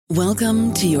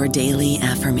Welcome to your daily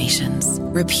affirmations.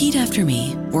 Repeat after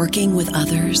me. Working with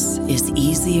others is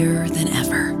easier than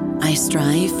ever. I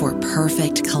strive for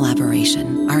perfect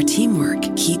collaboration. Our teamwork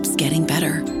keeps getting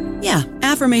better. Yeah,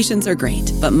 affirmations are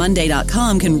great, but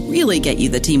Monday.com can really get you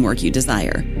the teamwork you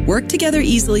desire. Work together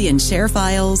easily and share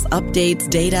files, updates,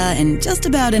 data, and just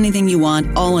about anything you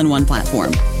want all in one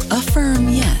platform. Affirm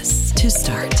yes to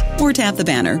start, or tap the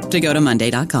banner to go to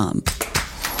Monday.com.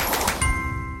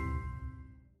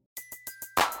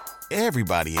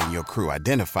 Everybody in your crew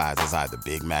identifies as either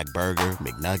Big Mac Burger,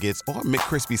 McNuggets, or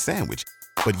McCrispy Sandwich.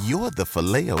 But you're the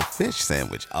Filet-O-Fish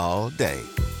Sandwich all day.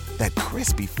 That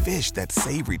crispy fish, that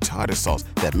savory tartar sauce,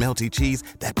 that melty cheese,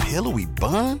 that pillowy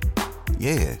bun.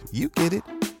 Yeah, you get it.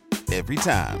 Every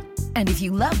time. And if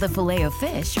you love the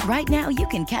Filet-O-Fish, right now you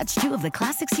can catch two of the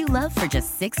classics you love for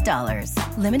just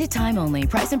 $6. Limited time only.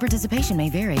 Price and participation may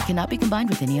vary. Cannot be combined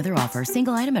with any other offer.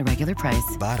 Single item at regular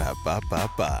price.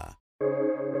 Ba-da-ba-ba-ba.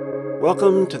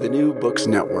 Welcome to the New Books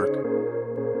Network.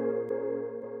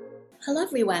 Hello,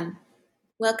 everyone.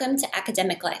 Welcome to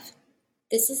Academic Life.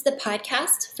 This is the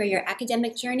podcast for your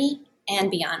academic journey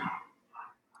and beyond.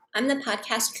 I'm the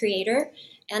podcast creator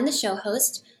and the show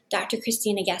host, Dr.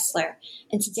 Christina Gessler,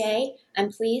 and today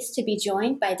I'm pleased to be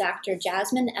joined by Dr.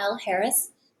 Jasmine L.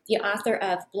 Harris, the author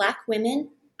of Black Women,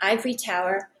 Ivory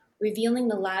Tower, Revealing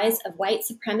the Lies of White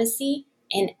Supremacy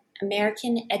in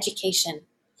American Education.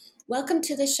 Welcome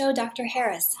to the show, Dr.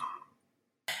 Harris.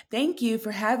 Thank you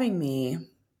for having me.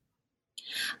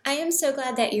 I am so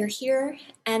glad that you're here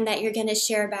and that you're going to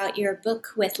share about your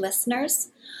book with listeners.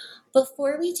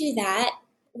 Before we do that,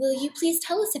 will you please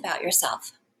tell us about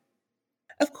yourself?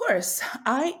 Of course.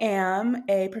 I am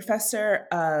a professor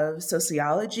of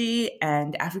sociology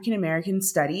and African American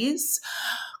studies.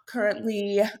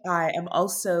 Currently, I am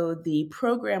also the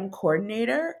program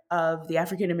coordinator of the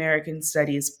African American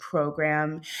Studies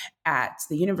program at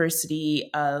the University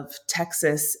of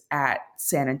Texas at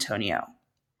San Antonio.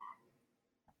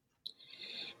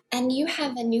 And you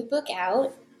have a new book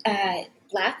out,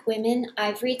 Black Women,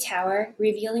 Ivory Tower,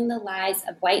 Revealing the Lies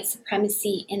of White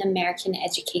Supremacy in American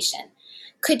Education.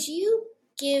 Could you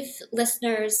give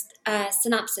listeners a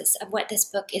synopsis of what this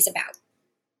book is about?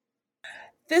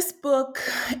 This book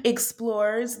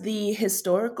explores the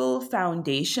historical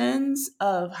foundations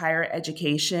of higher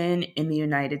education in the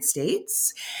United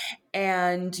States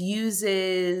and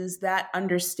uses that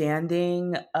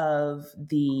understanding of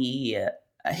the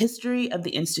history of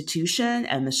the institution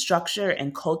and the structure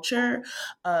and culture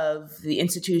of the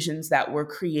institutions that were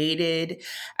created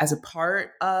as a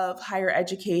part of higher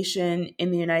education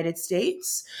in the United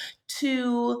States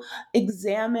to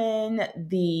examine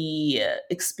the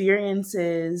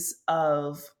experiences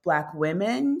of Black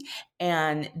women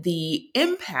and the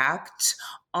impact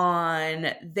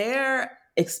on their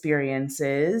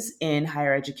experiences in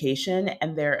higher education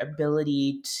and their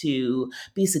ability to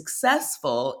be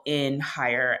successful in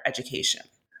higher education.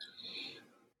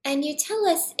 And you tell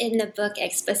us in the book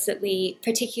explicitly,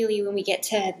 particularly when we get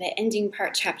to the ending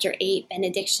part, chapter 8,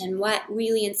 Benediction, what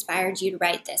really inspired you to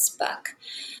write this book.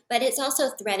 But it's also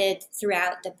threaded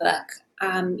throughout the book,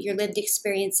 your lived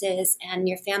experiences and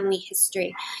your family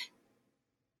history.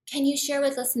 Can you share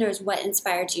with listeners what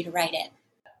inspired you to write it?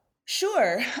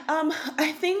 Sure.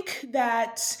 I think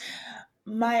that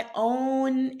my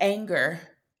own anger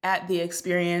at the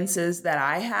experiences that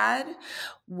I had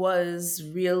was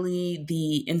really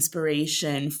the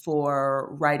inspiration for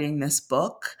writing this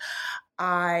book.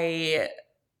 I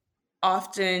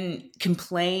often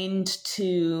complained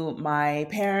to my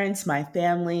parents, my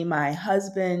family, my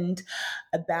husband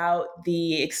about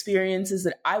the experiences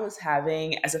that I was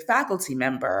having as a faculty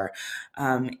member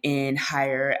in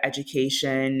higher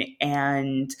education.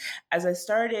 And as I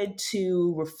started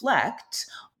to reflect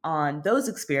on those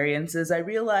experiences, I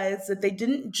realized that they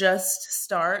didn't just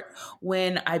start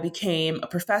when I became a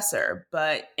professor,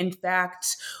 but in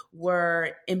fact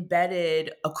were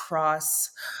embedded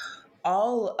across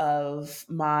all of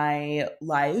my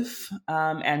life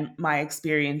and my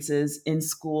experiences in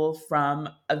school from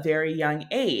a very young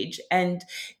age. And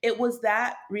it was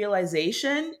that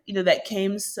realization, that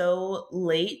came so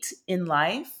late in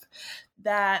life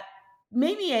that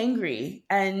made me angry,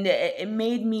 and it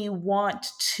made me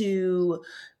want to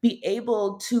be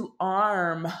able to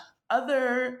arm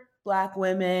other Black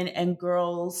women and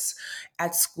girls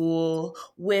at school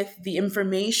with the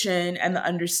information and the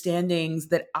understandings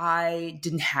that I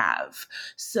didn't have,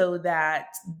 so that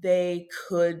they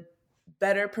could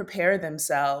better prepare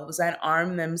themselves and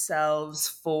arm themselves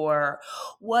for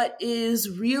what is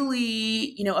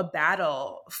really, a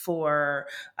battle for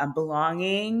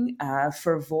belonging,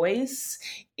 for voice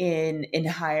in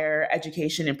higher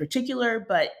education in particular,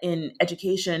 but in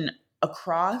education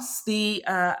across the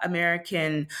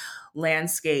American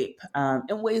landscape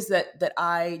in ways that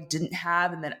I didn't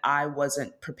have and that I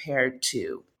wasn't prepared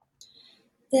to.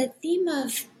 The theme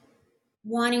of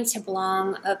wanting to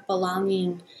belong, of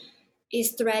belonging,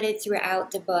 is threaded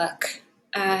throughout the book.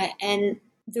 And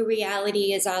the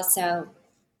reality is also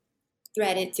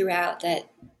threaded throughout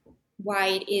that why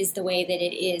it is the way that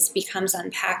it is becomes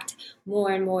unpacked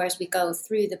more and more as we go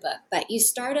through the book. But you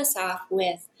start us off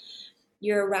with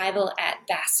your arrival at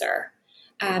Vassar.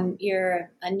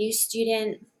 You're a new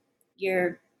student.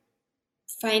 You're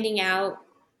finding out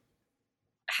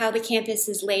how the campus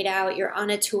is laid out. You're on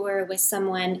a tour with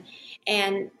someone,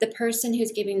 and the person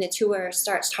who's giving the tour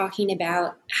starts talking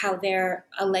about how they're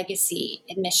a legacy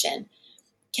admission.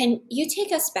 Can you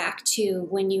take us back to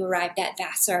when you arrived at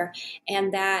Vassar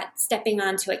and that stepping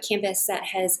onto a campus that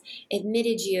has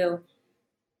admitted you,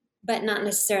 but not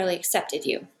necessarily accepted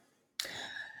you?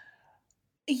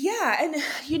 Yeah. And,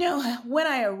 when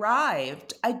I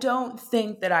arrived, I don't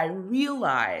think that I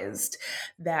realized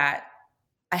that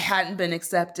I hadn't been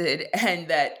accepted and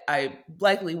that I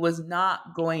likely was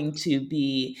not going to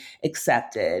be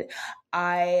accepted.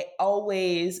 I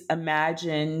always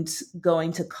imagined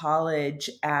going to college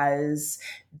as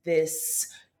this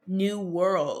new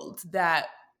world that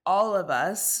all of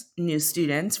us, new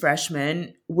students,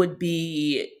 freshmen, would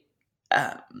be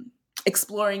um,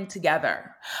 exploring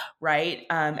together, right?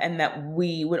 And that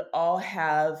we would all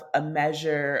have a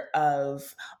measure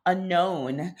of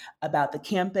unknown about the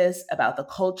campus, about the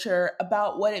culture,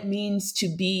 about what it means to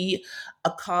be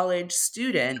a college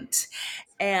student.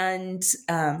 And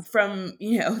from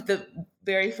the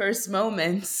very first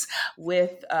moments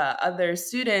with other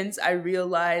students, I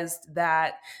realized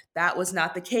that that was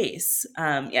not the case.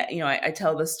 I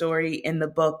tell the story in the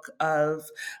book of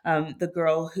the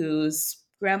girl whose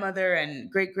grandmother and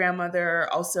great grandmother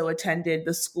also attended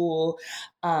the school.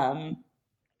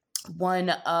 One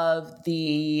of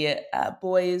the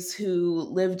boys who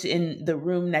lived in the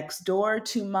room next door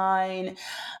to mine,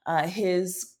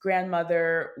 his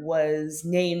grandmother was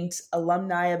named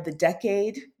Alumni of the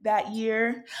Decade that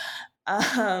year.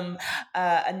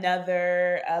 Another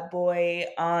boy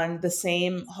on the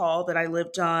same hall that I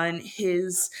lived on,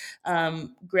 his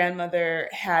grandmother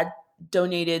had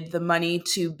donated the money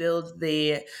to build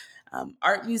the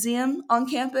art museum on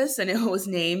campus, and it was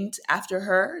named after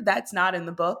her. That's not in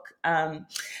the book,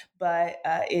 but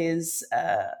is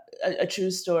a true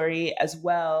story as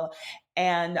well.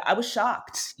 And I was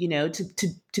shocked,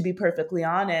 to be perfectly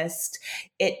honest.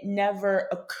 It never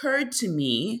occurred to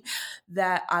me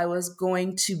that I was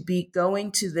going to be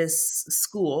going to this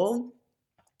school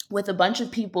with a bunch of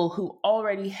people who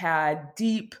already had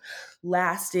deep,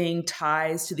 lasting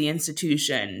ties to the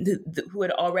institution, who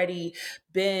had already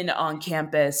been on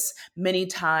campus many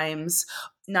times,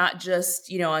 not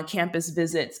just, on campus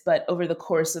visits, but over the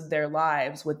course of their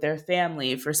lives with their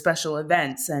family for special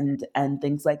events and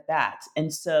things like that.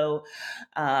 And so,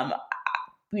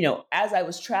 as I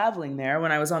was traveling there,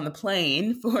 when I was on the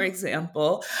plane, for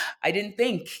example, I didn't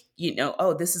think,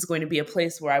 oh, this is going to be a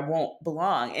place where I won't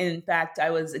belong. And in fact, I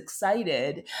was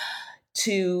excited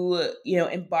to,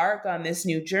 embark on this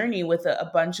new journey with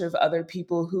a bunch of other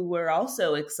people who were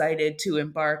also excited to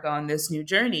embark on this new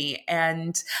journey.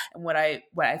 And what I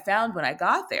found when I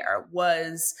got there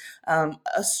was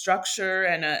a structure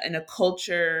and a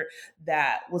culture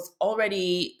that was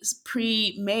already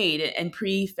pre-made and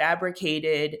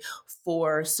prefabricated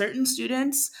for certain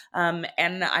students.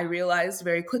 And I realized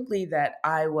very quickly that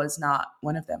I was not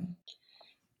one of them.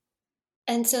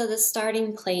 And so the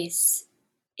starting place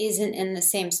isn't in the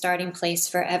same starting place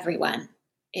for everyone.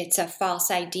 It's a false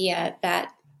idea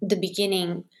that the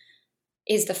beginning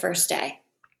is the first day.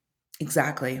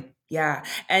 Exactly. Yeah.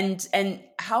 And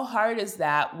how hard is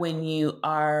that when you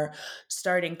are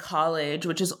starting college,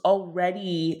 which is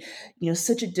already,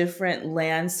 such a different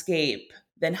landscape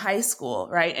than high school,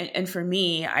 right? And for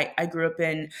me, I grew up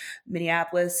in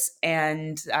Minneapolis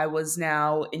and I was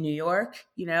now in New York,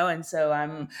 and so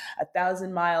I'm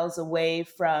 1,000 miles away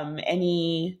from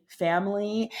any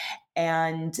family.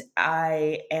 And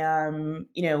I am,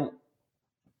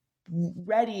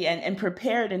 ready and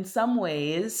prepared in some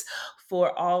ways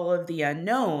for all of the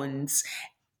unknowns.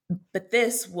 But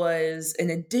this was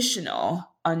an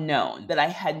additional unknown that I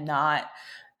had not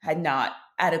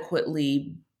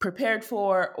adequately prepared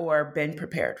for or been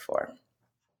prepared for.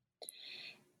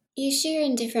 You share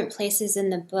in different places in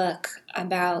the book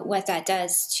about what that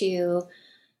does to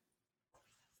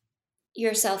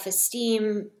your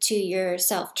self-esteem, to your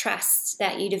self-trust,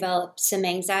 that you develop some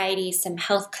anxiety, some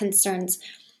health concerns,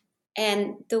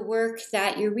 and the work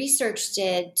that your research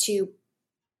did to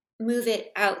move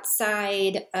it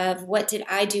outside of what did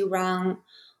I do wrong?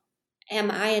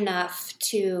 Am I enough?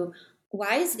 To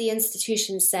why is the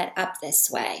institution set up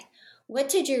this way? What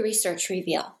did your research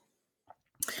reveal?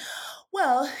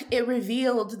 Well, it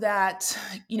revealed that,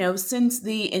 since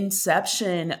the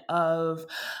inception of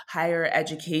higher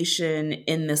education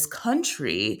in this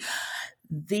country,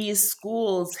 these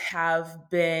schools have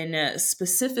been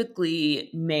specifically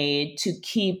made to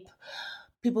keep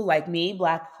people like me,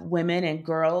 Black women and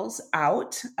girls,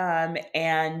 out,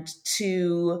 and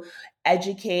to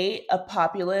educate a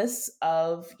populace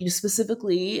of,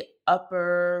 specifically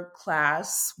upper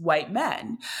class white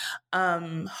men.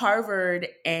 Harvard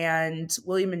and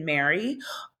William and Mary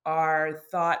are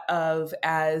thought of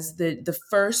as the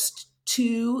first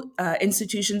two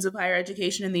institutions of higher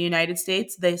education in the United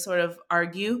States. They sort of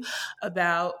argue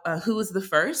about who was the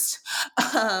first,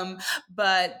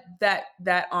 but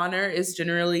that honor is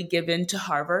generally given to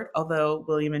Harvard. Although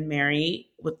William and Mary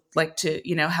would like to,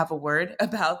 have a word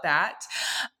about that.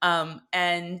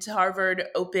 And Harvard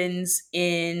opens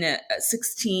in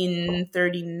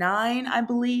 1639, I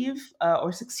believe, or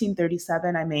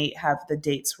 1637. I may have the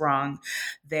dates wrong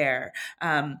there.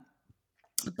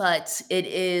 But it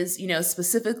is,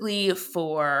 specifically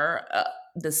for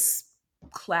this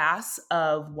class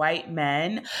of white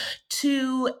men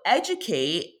to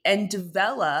educate and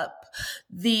develop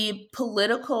the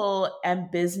political and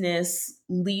business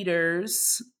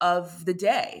leaders of the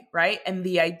day, right? And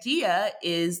the idea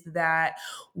is that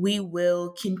we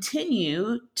will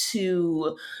continue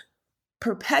to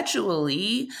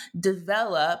perpetually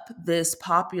develop this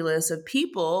populace of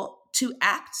people to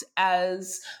act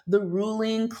as the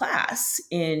ruling class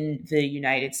in the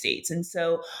United States. And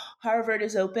so Harvard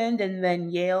is opened, and then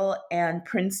Yale and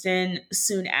Princeton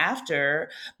soon after,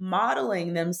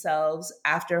 modeling themselves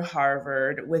after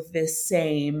Harvard with this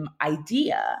same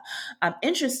idea.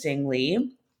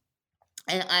 Interestingly,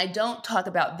 and I don't talk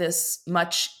about this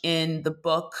much in the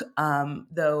book,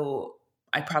 though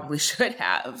I probably should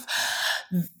have.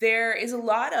 There is a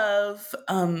lot of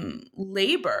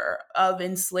labor of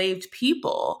enslaved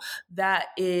people that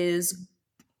is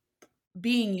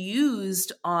being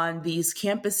used on these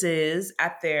campuses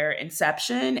at their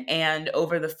inception and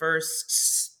over the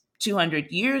first 200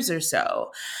 years or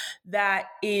so, that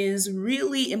is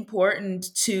really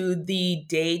important to the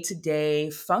day-to-day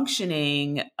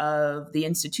functioning of the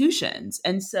institutions.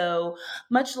 And so,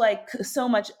 much like so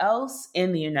much else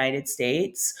in the United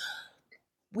States,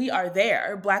 we are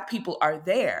there, Black people are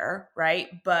there, right?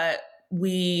 But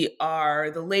we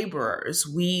are the laborers.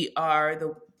 We are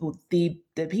the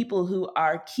people who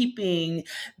are keeping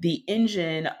the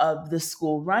engine of the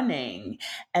school running.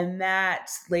 And that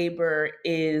labor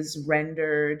is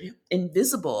rendered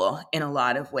invisible in a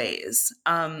lot of ways.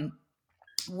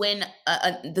 When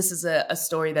this is a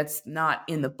story that's not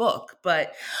in the book,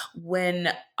 but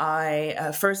when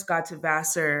I first got to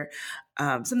Vassar,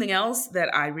 something else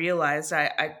that I realized,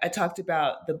 I talked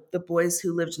about the boys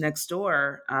who lived next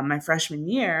door my freshman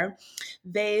year.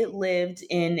 They lived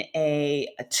in a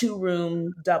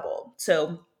 2-room double.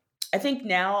 So I think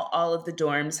now all of the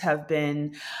dorms have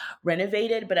been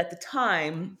renovated, but at the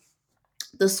time,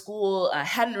 the school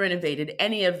hadn't renovated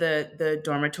any of the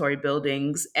dormitory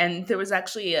buildings. And there was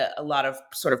actually a lot of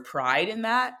sort of pride in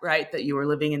that, right? That you were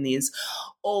living in these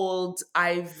old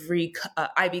ivy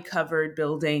covered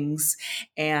buildings,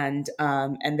 and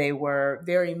they were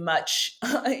very much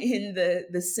in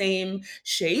the same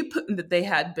shape that they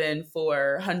had been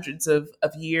for hundreds of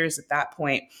years at that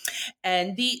point.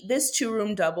 And this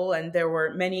 2-room double, and there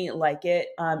were many like it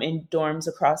in dorms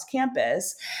across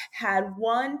campus, had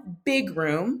one big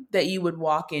room that you would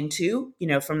walk into,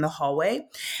 from the hallway,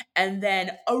 and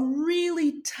then a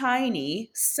really tiny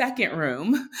second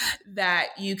room that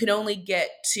you could only get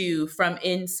to from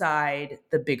inside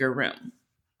the bigger room.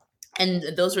 And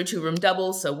those were 2-room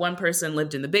doubles. So one person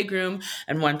lived in the big room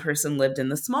and one person lived in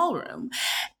the small room.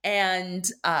 And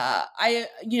I,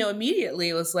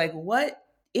 immediately was like, what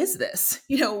is this?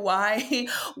 Why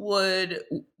would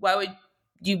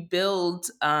you build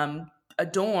a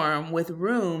dorm with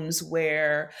rooms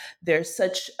where there's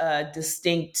such a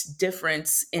distinct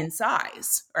difference in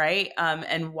size, right?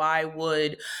 And why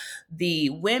would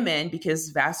the women, because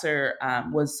Vassar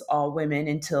was all women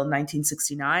until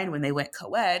 1969 when they went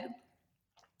co-ed,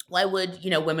 why would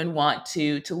women want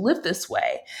to live this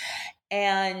way?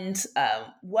 And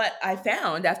what I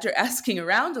found after asking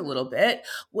around a little bit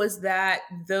was that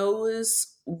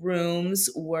those rooms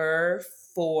were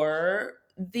for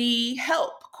the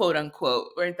help, quote unquote,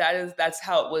 right? That's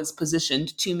how it was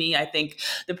positioned to me. I think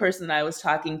the person that I was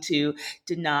talking to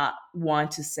did not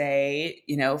want to say,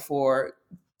 for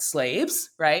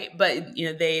slaves, right? But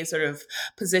they sort of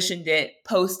positioned it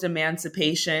post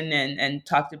emancipation and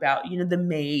talked about the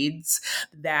maids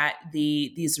that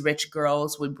these rich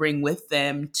girls would bring with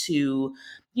them to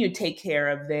take care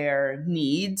of their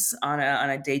needs on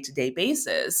a day-to-day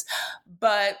basis.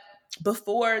 But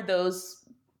before those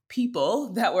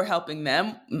people that were helping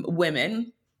them,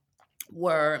 women,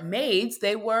 were maids,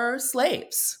 they were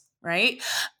slaves, right?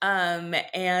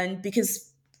 And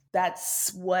because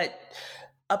that's what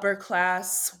upper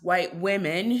class white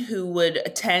women who would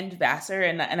attend Vassar,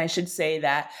 and I should say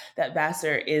that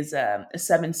Vassar is a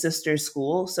Seven Sisters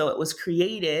school, so it was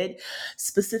created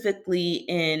specifically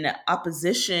in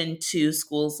opposition to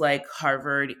schools like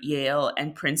Harvard, Yale,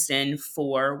 and Princeton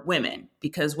for women,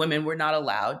 because women were not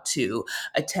allowed to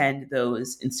attend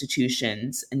those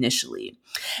institutions initially.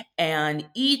 And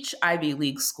each Ivy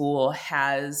League school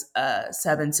has a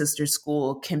Seven Sister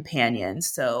School companion.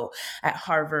 So at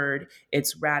Harvard,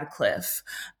 it's Radcliffe.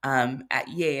 At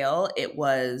Yale, it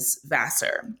was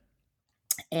Vassar.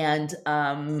 And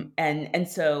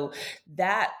so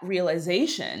that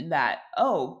realization that,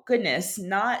 oh goodness,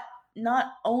 not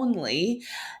only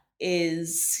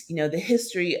is the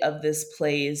history of this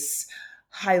place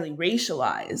highly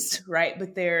racialized, right,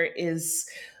 but there is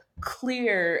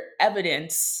clear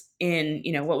evidence in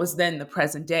what was then the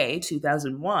present day,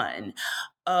 2001,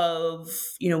 of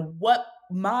what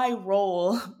my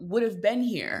role would have been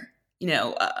here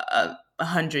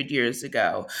 100 years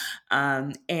ago,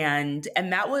 and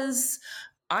that was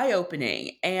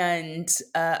eye-opening and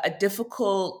a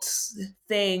difficult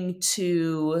thing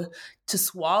to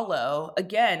swallow,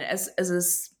 again, as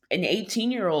an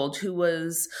 18-year-old who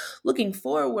was looking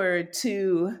forward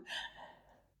to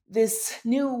this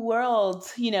new world,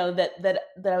 that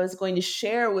I was going to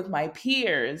share with my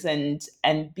peers,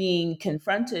 and being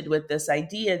confronted with this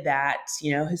idea that,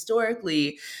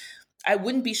 historically, I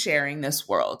wouldn't be sharing this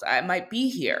world. I might be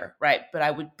here, right? But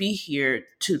I would be here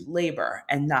to labor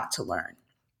and not to learn.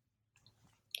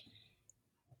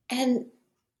 And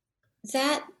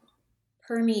that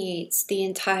permeates the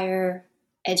entire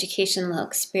educational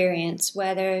experience,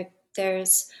 whether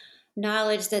there's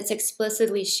knowledge that's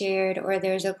explicitly shared or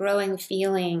there's a growing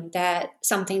feeling that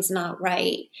something's not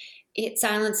right. It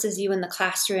silences you in the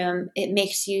classroom. It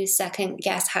makes you second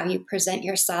guess how you present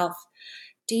yourself.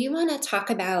 Do you want to talk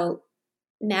about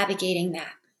navigating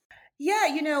that?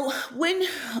 Yeah, when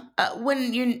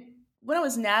I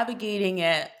was navigating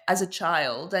it as a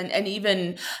child, and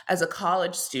even as a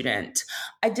college student,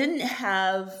 I didn't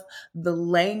have the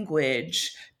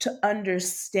language to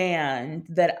understand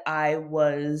that I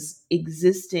was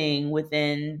existing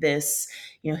within this,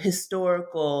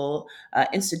 historical,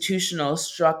 institutional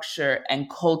structure and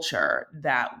culture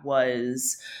that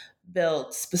was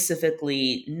built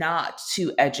specifically not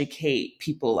to educate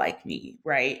people like me,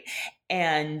 right?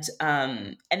 And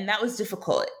that was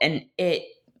difficult, and it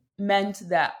meant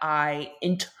that I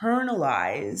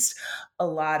internalized a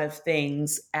lot of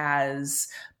things as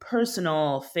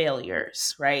personal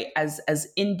failures, right? As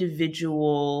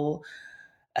individual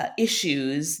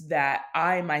issues that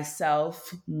I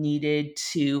myself needed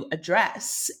to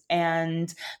address.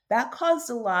 And that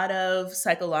caused a lot of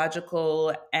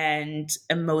psychological and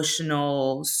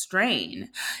emotional strain.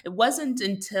 It wasn't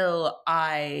until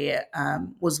I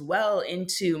was well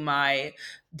into my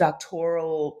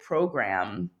doctoral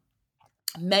program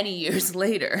many years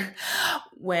later,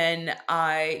 when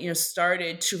I,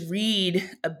 started to read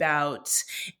about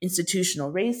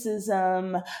institutional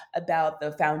racism, about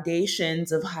the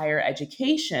foundations of higher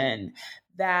education,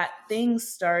 that things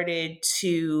started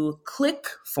to click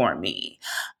for me,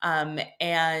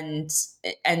 and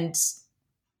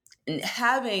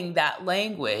having that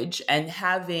language and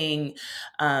having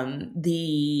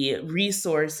the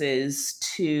resources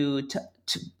to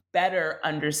better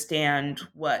understand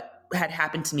what had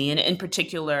happened to me, and in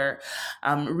particular,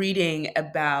 reading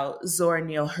about Zora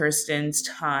Neale Hurston's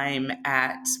time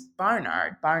at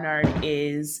Barnard. Barnard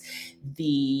is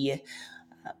the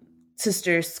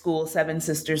Seven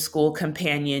Sister School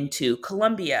companion to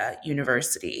Columbia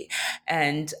University.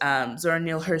 And Zora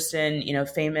Neale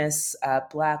Hurston, famous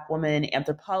Black woman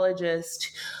anthropologist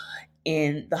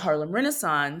in the Harlem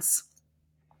Renaissance,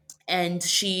 And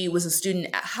she was a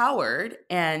student at Howard,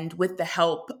 and with the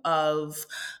help of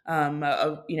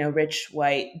a rich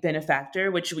white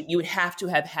benefactor, which you would have to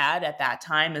have had at that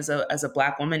time as a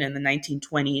Black woman in the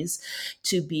 1920s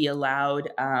to be allowed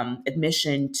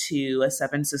admission to a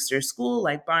Seven Sisters school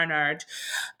like Barnard,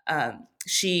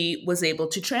 she was able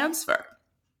to transfer.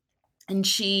 And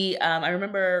I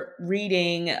remember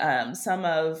reading some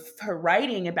of her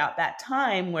writing about that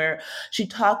time where she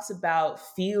talks about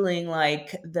feeling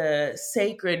like the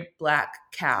sacred Black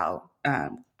cow.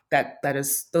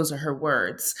 Those are her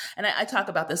words. And I talk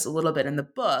about this a little bit in the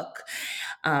book.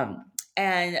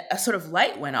 And a sort of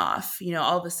light went off.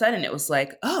 All of a sudden it was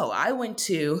like, oh, I went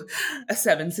to a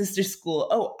Seven Sisters school.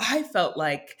 Oh, I felt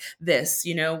like this,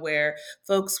 where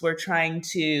folks were trying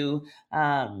to,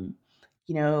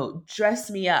 dress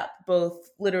me up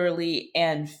both literally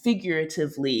and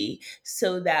figuratively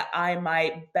so that I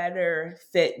might better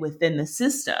fit within the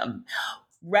system,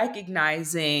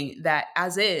 recognizing that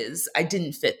as is, I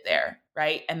didn't fit there,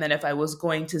 right? And then if I was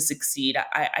going to succeed,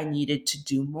 I needed to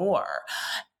do more.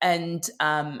 And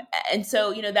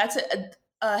so, that's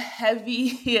a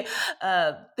heavy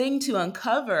thing to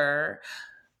uncover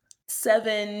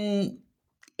 7-8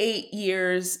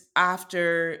 years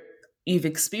after you've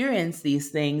experienced these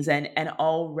things and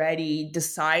already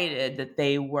decided that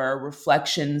they were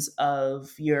reflections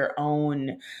of your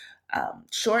own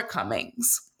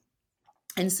shortcomings.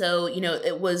 And so,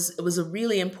 it was a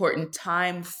really important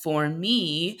time for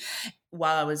me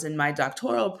while I was in my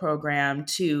doctoral program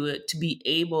to be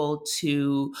able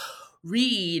to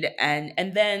read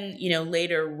and then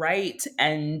later write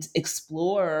and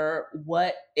explore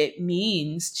what it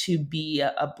means to be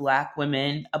a Black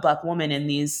woman in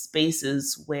these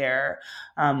spaces where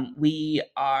we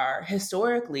are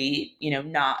historically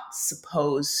not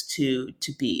supposed to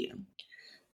be.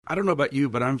 I don't know about you,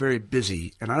 but I'm very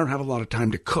busy and I don't have a lot of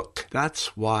time to cook.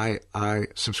 That's why I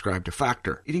subscribe to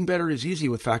Factor. Eating better is easy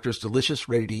with Factor's delicious,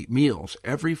 ready-to-eat meals.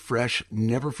 Every fresh,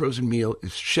 never frozen meal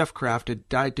is chef-crafted,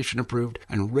 dietitian approved,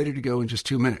 and ready to go in just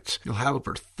 2 minutes. You'll have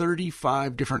over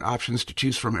 35 different options to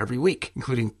choose from every week,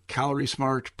 including Calorie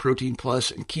Smart, Protein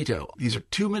Plus, and Keto. These are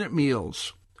 2-minute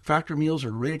meals. Factor meals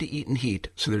are ready to eat and heat,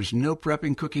 so there's no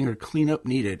prepping, cooking, or cleanup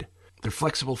needed. They're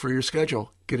flexible for your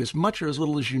schedule. Get as much or as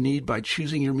little as you need by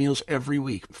choosing your meals every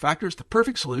week. Factor is the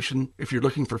perfect solution if you're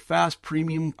looking for fast,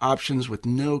 premium options with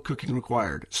no cooking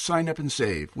required. Sign up and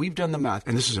save. We've done the math,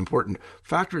 and this is important.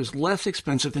 Factor is less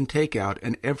expensive than takeout,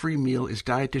 and every meal is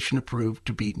dietitian approved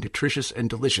to be nutritious and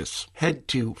delicious. Head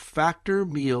to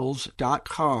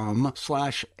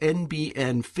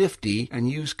factormeals.com/NBN50 and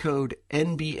use code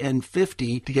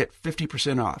NBN50 to get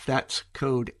 50% off. That's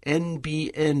code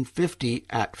NBN50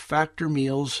 at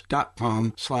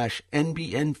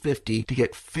factormeals.com/NBN50 to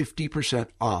get 50%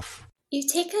 off. You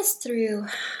take us through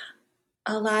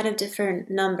a lot of different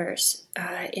numbers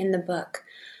in the book.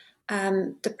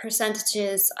 The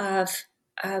percentages of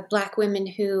Black women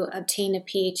who obtain a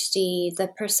PhD, the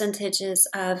percentages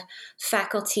of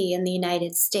faculty in the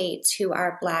United States who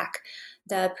are Black,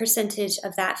 the percentage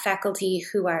of that faculty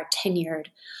who are tenured,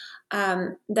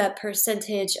 the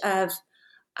percentage of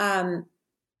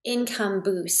income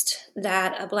boost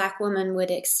that a Black woman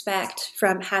would expect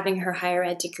from having her higher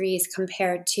ed degrees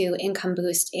compared to income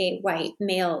boost a white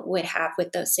male would have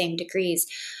with those same degrees.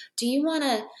 Do you want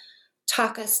to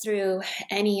talk us through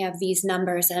any of these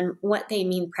numbers and what they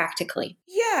mean practically?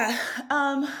 Yeah.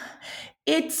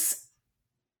 It's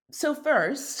so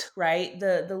first, right,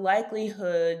 the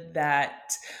likelihood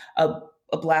that a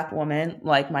Black woman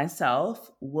like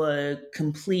myself would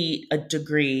complete a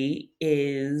degree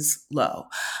is low.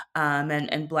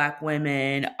 And Black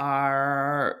women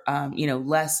are,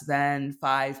 less than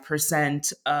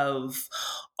 5% of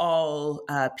all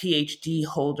PhD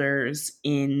holders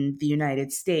in the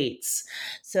United States.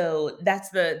 So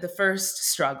that's the first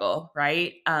struggle,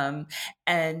 right? And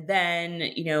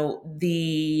then,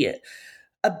 the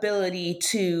ability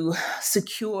to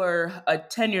secure a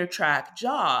tenure track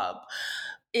job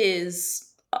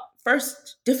is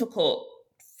first difficult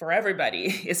for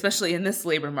everybody, especially in this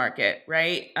labor market,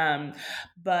 right?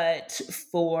 But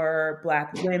for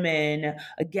Black women,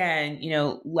 again,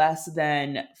 less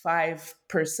than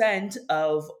 5%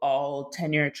 of all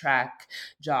tenure track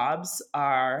jobs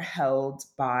are held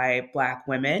by Black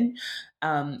women.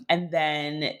 And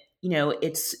then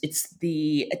it's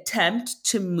the attempt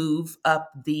to move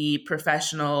up the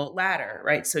professional ladder,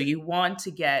 right? So you want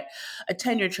to get a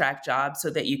tenure track job so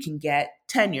that you can get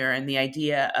tenure. And the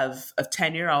idea of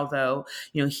tenure, although,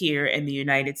 here in the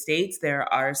United States,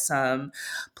 there are some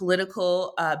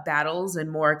political battles in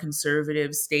more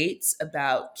conservative states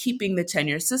about keeping the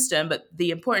tenure system. But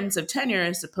the importance of tenure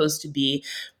is supposed to be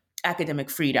academic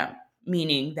freedom,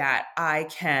 meaning that I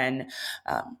can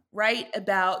write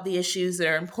about the issues that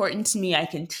are important to me. I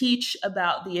can teach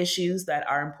about the issues that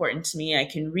are important to me. I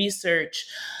can research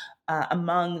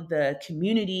among the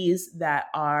communities that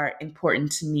are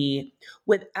important to me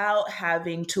without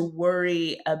having to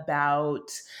worry about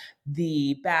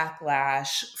the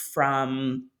backlash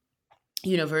from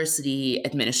university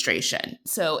administration.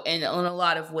 So in a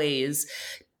lot of ways,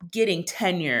 getting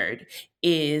tenured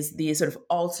is the sort of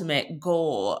ultimate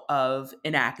goal of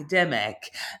an academic,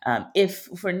 if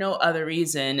for no other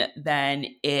reason than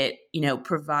it,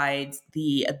 provides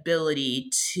the ability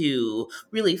to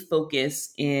really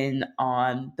focus in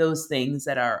on those things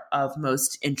that are of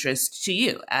most interest to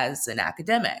you as an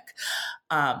academic.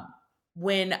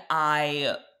 When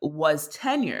I was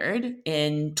tenured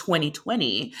in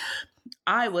 2020,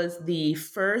 I was the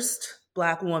first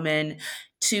Black woman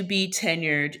to be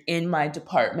tenured in my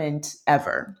department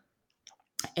ever.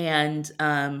 And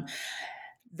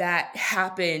that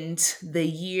happened the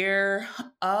year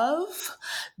of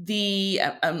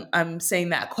I'm saying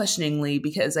that questioningly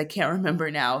because I can't remember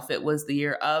now if it was the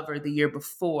year of or the year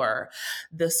before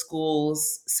the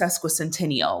school's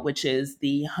sesquicentennial, which is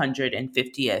the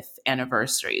 150th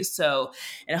anniversary. So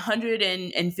in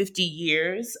 150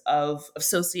 years of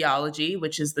sociology,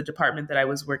 which is the department that I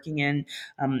was working in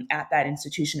at that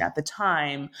institution at the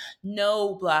time,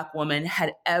 no Black woman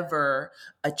had ever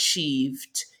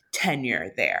achieved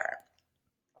tenure there.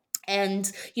 And,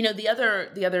 the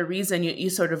other reason you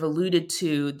sort of alluded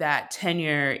to that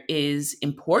tenure is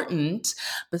important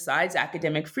besides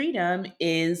academic freedom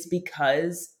is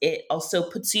because it also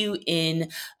puts you in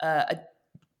a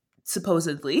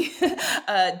supposedly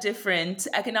a different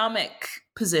economic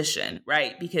position,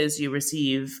 right? Because you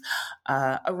receive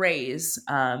a raise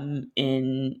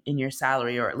in your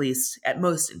salary, or at least at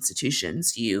most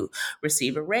institutions, you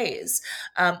receive a raise.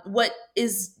 What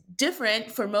is different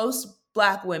for most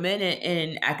Black women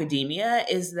in academia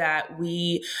is that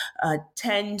we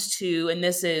tend to, and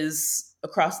this is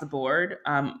across the board,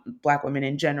 Black women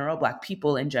in general, Black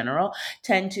people in general,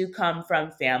 tend to come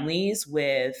from families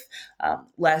with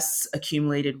less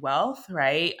accumulated wealth,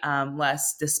 right?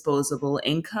 Less disposable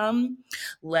income,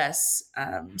 less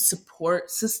support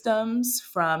systems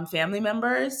from family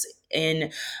members.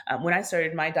 When I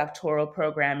started my doctoral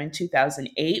program in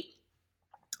 2008,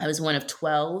 I was one of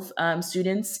 12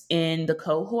 students in the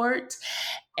cohort,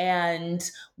 and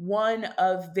one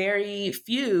of very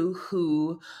few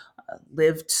who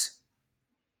lived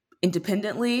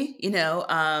independently,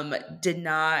 did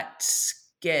not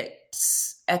get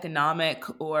economic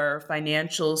or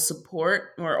financial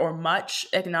support or much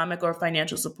economic or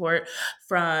financial support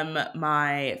from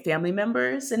my family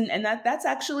members. And that's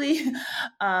actually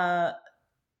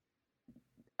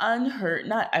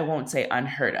I won't say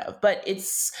unheard of, but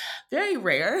it's very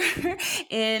rare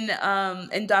in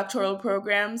doctoral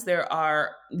programs. There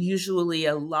are usually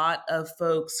a lot of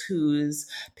folks whose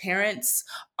parents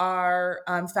are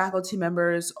faculty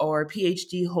members or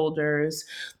PhD holders,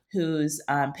 whose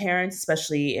parents,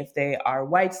 especially if they are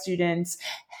white students,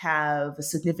 have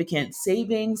significant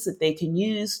savings that they can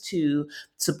use to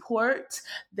support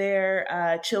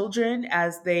their children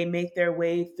as they make their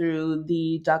way through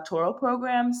the doctoral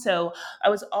program. So I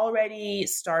was already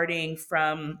starting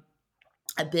from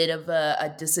a bit of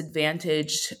a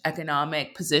disadvantaged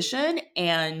economic position.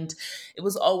 And it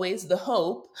was always the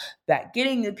hope that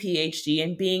getting the PhD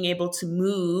and being able to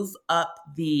move up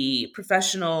the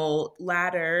professional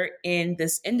ladder in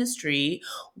this industry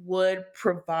would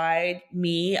provide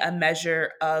me a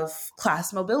measure of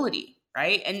class mobility,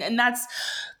 right? And that's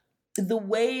the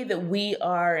way that we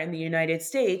are in the United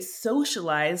States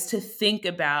socialized to think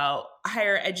about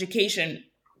higher education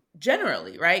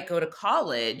generally, right? Go to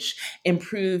college,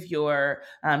 improve your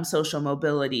social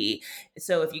mobility.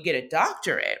 So if you get a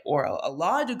doctorate or a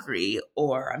law degree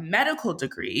or a medical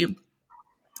degree,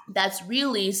 that's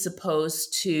really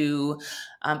supposed to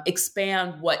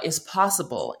expand what is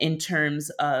possible in terms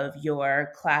of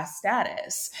your class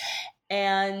status.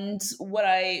 And what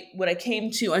I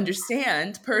came to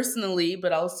understand personally,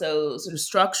 but also sort of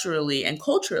structurally and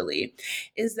culturally,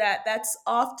 is that that's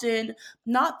often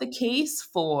not the case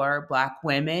for Black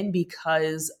women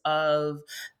because of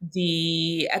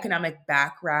the economic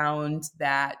background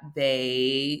that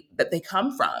they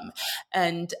come from,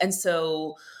 and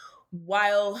so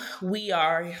while we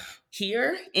are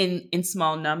here in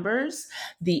small numbers,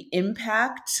 the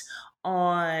impact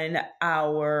on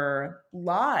our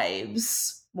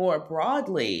lives more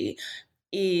broadly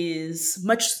is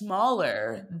much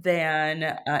smaller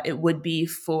than it would be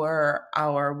for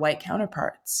our white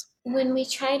counterparts. When we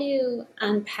try to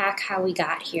unpack how we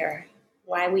got here,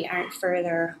 why we aren't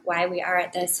further, why we are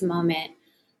at this moment,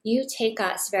 you take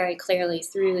us very clearly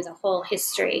through the whole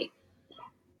history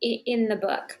in the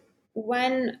book.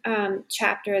 One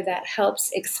chapter that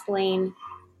helps explain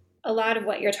a lot of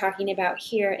what you're talking about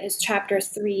here is chapter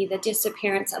 3, the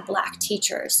disappearance of Black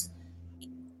teachers.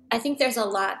 I think there's a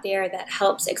lot there that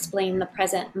helps explain the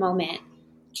present moment.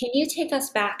 Can you take us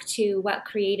back to what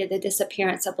created the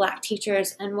disappearance of Black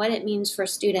teachers and what it means for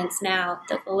students now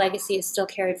that the legacy is still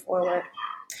carried forward?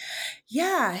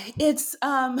 Yeah,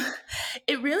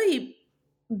 it really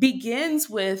begins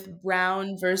with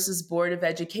Brown versus Board of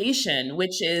Education,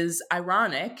 which is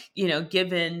ironic,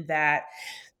 given that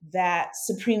that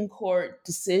Supreme Court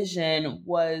decision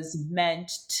was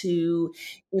meant to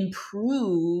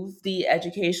improve the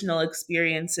educational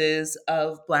experiences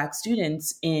of Black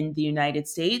students in the United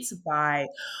States by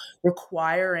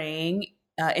requiring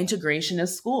integration of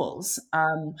schools.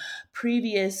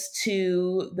 Previous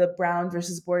to the Brown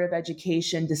versus Board of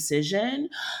Education decision,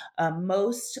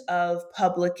 most of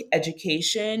public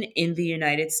education in the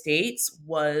United States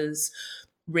was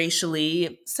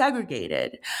racially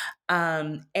segregated.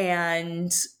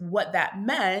 And what that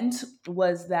meant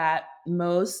was that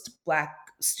most Black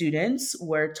students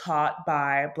were taught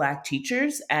by Black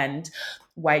teachers and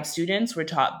white students were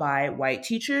taught by white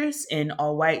teachers in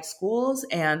all white schools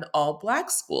and all Black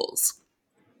schools.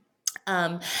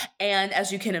 Um, and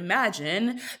as you can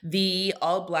imagine, the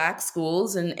all Black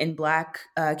schools and Black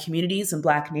communities and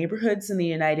Black neighborhoods in the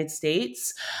United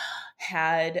States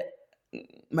had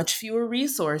much fewer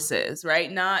resources, right?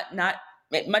 Not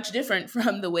much different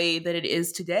from the way that it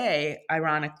is today,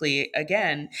 ironically,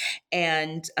 again.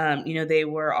 And, they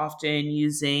were often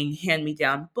using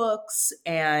hand-me-down books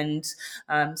and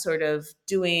sort of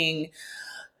doing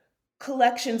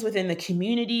collections within the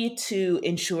community to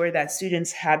ensure that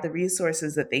students had the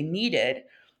resources that they needed.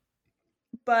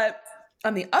 But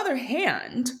on the other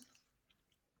hand,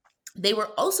 they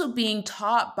were also being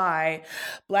taught by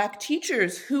Black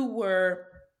teachers who were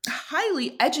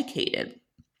highly educated,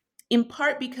 in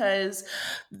part because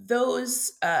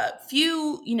those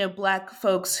few, Black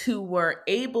folks who were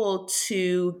able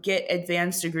to get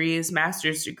advanced degrees,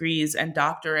 master's degrees, and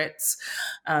doctorates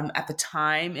at the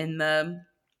time in the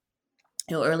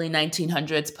early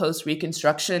 1900s, post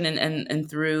Reconstruction, and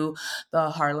through the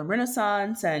Harlem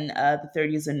Renaissance and the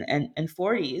 30s and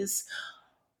 40s,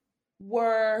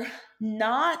 were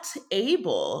not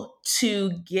able to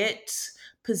get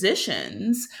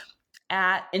positions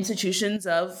at institutions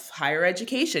of higher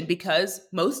education because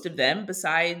most of them,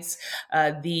 besides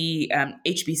the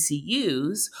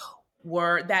HBCUs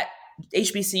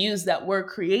that were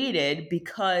created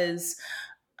because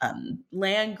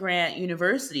land grant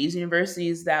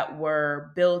universities that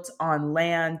were built on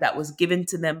land that was given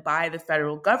to them by the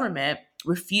federal government,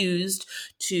 refused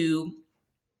to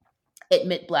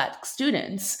admit Black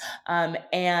students.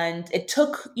 And it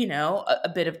took, a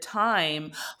bit of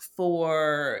time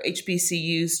for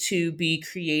HBCUs to be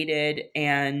created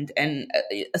and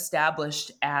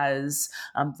established as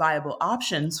viable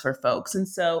options for folks. And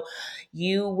so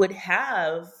you would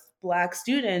have Black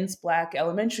students, Black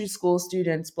elementary school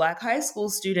students, Black high school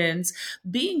students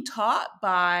being taught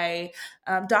by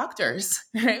doctors,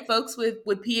 right? Folks with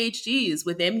PhDs,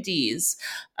 with MDs,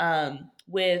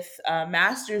 with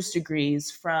master's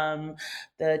degrees from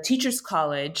the Teachers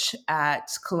College at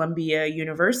Columbia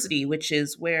University, which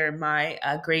is where my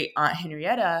great aunt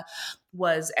Henrietta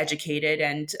was educated.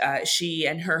 And she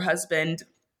and her husband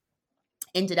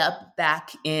ended up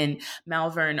back in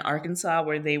Malvern, Arkansas,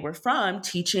 where they were from,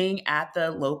 teaching at the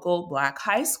local Black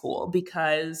high school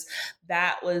because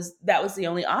that was the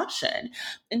only option.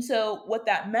 And so what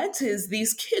that meant is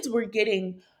these kids were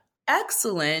getting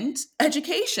excellent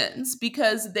educations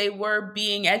because they were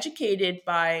being educated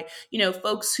by,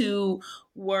 folks who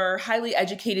were highly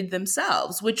educated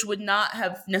themselves, which would not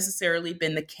have necessarily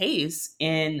been the case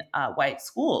in white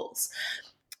schools.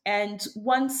 And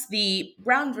once the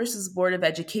Brown versus Board of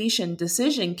Education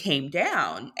decision came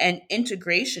down and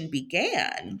integration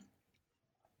began,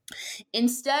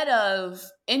 Instead of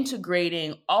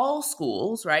integrating all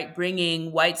schools, right,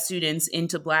 bringing white students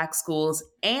into Black schools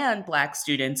and Black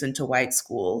students into white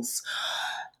schools,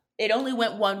 it only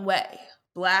went one way.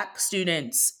 Black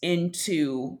students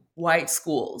into white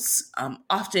schools,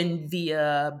 often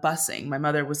via busing. My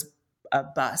mother was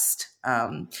bused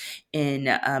in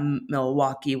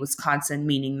Milwaukee, Wisconsin,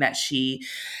 meaning that she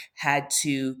had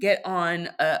to get on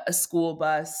a school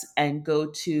bus and go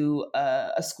to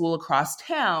a school across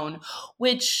town,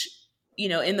 which,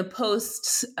 in the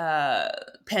post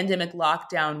pandemic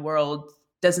lockdown world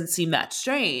doesn't seem that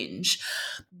strange,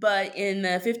 but in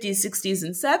the 50s, 60s,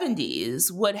 and 70s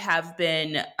would have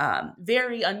been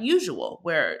very unusual,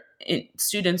 where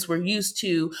students were used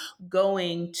to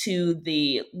going to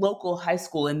the local high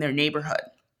school in their neighborhood.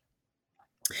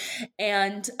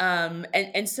 And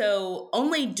so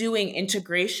only doing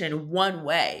integration one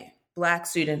way, Black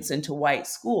students into white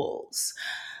schools,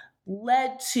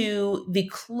 led to the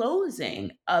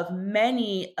closing of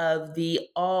many of the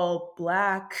all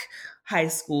Black high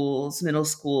schools, middle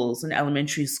schools, and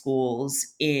elementary schools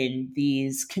in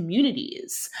these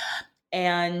communities.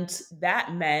 And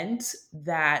that meant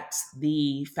that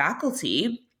the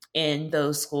faculty in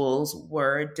those schools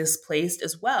were displaced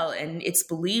as well. And it's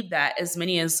believed that as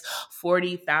many as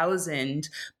 40,000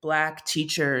 Black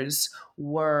teachers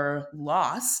were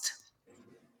lost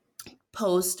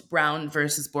post Brown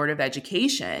versus Board of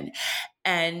Education,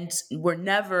 and were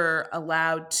never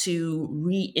allowed to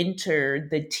re-enter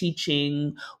the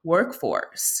teaching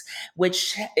workforce,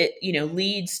 which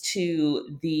leads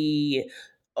to the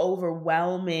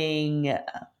overwhelming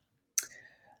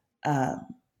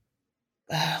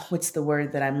what's the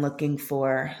word that I'm looking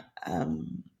for?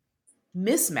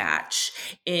 Mismatch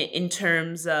in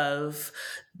terms of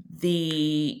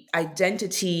the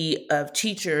identity of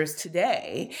teachers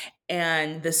today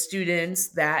and the students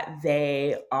that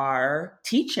they are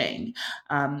teaching.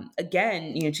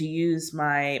 Again, to use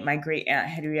my great aunt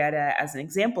Henrietta as an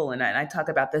example, and I talk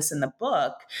about this in the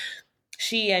book.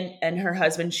 She and her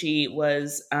husband, she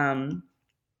was a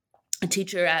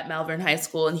teacher at Malvern High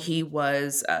School, and he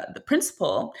was the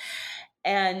principal.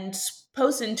 And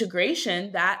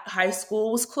post-integration, that high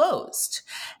school was closed.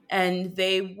 And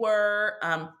they were,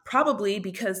 probably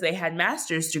because they had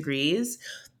master's degrees,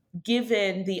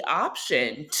 given the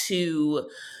option to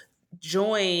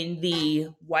join the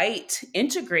white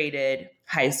integrated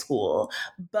high school,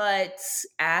 but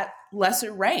at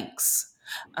lesser ranks.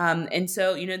 And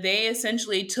so, they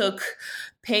essentially took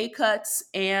pay cuts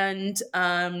and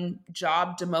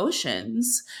job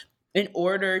demotions in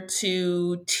order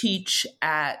to teach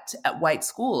at white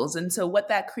schools. And so what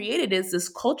that created is this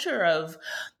culture of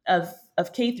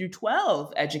K through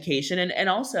 12 education and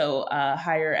also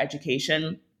higher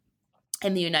education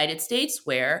in the United States,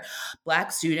 where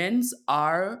Black students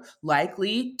are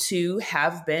likely to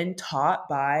have been taught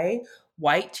by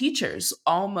white teachers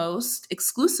almost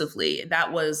exclusively.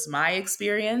 That was my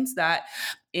experience. That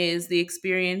is the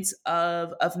experience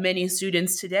of many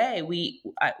students today. We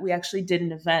actually did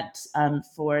an event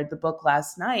for the book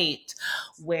last night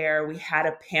where we had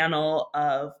a panel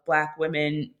of Black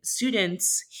women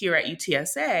students here at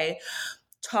UTSA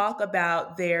talk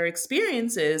about their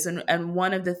experiences. And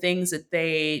one of the things that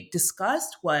they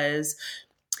discussed was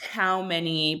how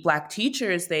many Black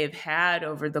teachers they've had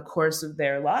over the course of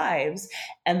their lives.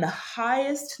 And the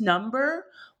highest number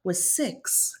was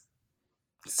six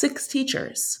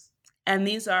teachers. And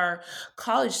these are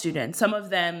college students, some of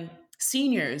them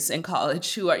seniors in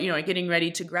college who are, getting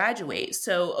ready to graduate.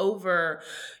 So over,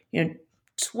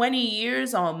 20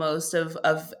 years almost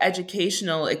of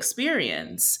educational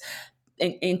experience,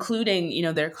 including,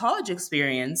 their college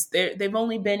experience, they've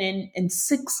only been in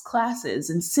 6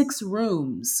 classes, in 6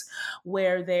 rooms,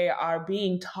 where they are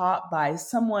being taught by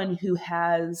someone who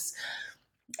has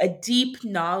a deep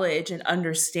knowledge and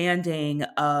understanding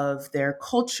of their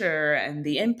culture and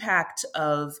the impact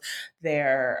of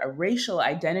their racial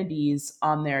identities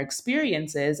on their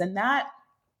experiences. And that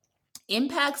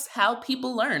impacts how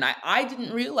people learn. I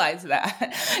didn't realize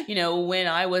that, when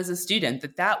I was a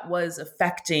student, that was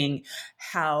affecting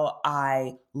how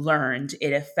I learned.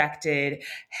 It affected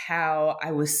how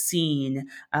I was seen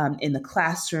in the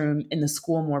classroom, in the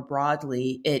school more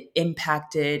broadly. It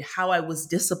impacted how I was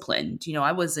disciplined.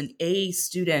 I was an A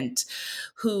student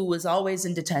who was always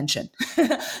in detention,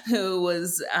 who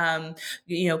was,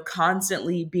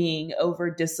 constantly being over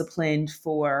disciplined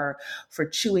for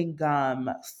chewing gum,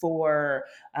 for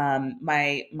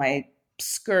my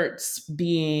skirts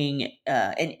being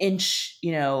an inch,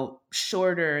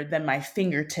 shorter than my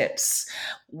fingertips,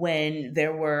 when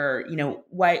there were,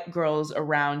 white girls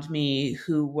around me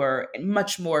who were in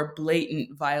much more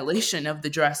blatant violation of the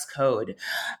dress code.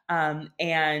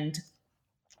 And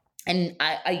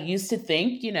I used to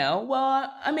think,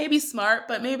 well, I may be smart,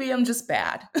 but maybe I'm just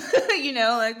bad,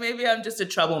 like maybe I'm just a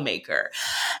troublemaker.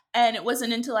 And it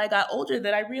wasn't until I got older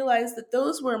that I realized that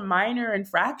those were minor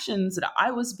infractions that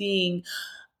I was being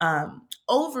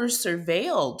over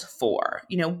surveilled for,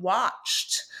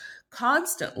 watched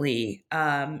constantly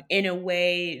in a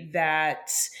way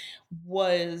that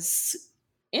was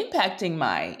impacting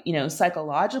my,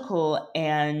 psychological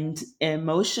and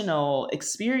emotional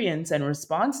experience and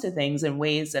response to things in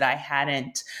ways that I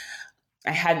hadn't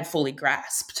fully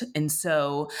grasped. And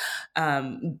so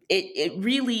it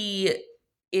really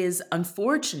is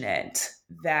unfortunate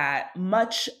that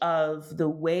much of the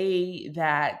way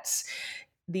that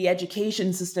the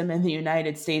education system in the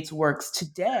United States works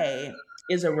today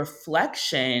is a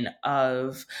reflection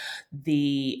of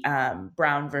the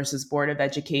Brown versus Board of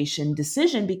Education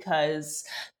decision, because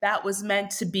that was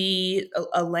meant to be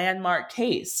a landmark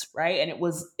case, right? And it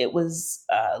was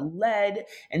led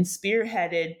and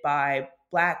spearheaded by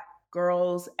Black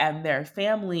girls and their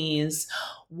families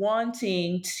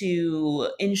wanting to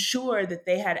ensure that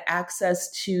they had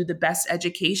access to the best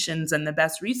educations and the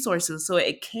best resources. So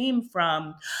it came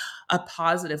from a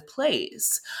positive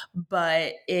place,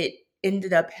 but it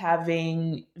ended up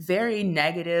having very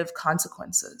negative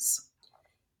consequences.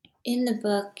 In the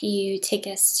book, you take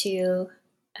us to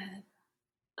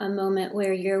a moment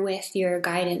where you're with your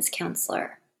guidance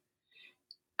counselor.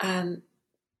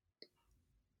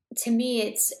 To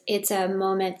me, it's a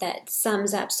moment that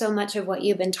sums up so much of what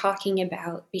you've been talking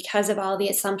about, because of all the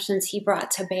assumptions he brought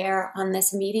to bear on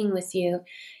this meeting with you.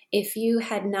 If you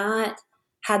had not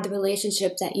had the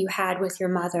relationship that you had with your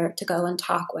mother to go and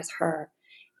talk with her,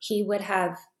 he would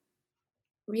have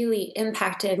really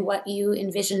impacted what you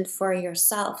envisioned for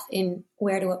yourself in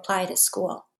where to apply to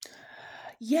school.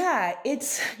 Yeah,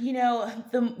 it's,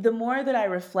 the more that I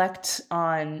reflect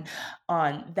on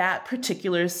that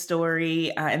particular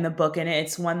story in the book, and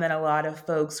it's one that a lot of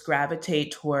folks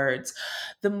gravitate towards,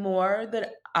 the more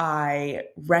that I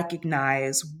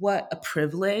recognize what a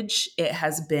privilege it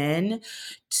has been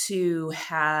to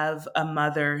have a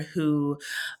mother who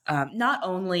not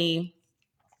only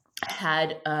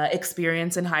had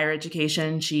experience in higher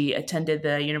education. She attended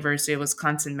the University of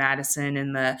Wisconsin-Madison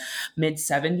in the mid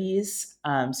 70s.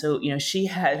 So, she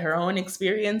had her own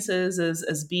experiences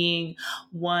as being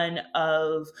one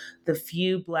of the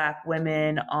few Black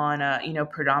women on a,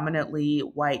 predominantly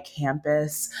white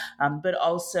campus. But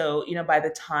also, by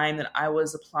the time that I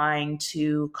was applying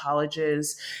to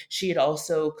colleges, she had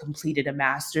also completed a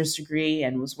master's degree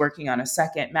and was working on a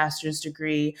second master's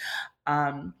degree.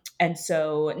 And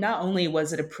so not only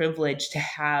was it a privilege to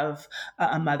have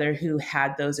a mother who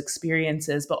had those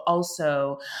experiences, but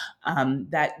also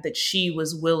that she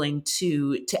was willing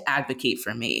to advocate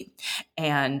for me,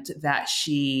 and that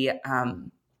she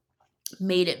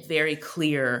made it very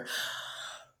clear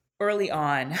early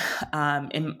on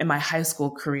in my high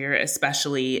school career,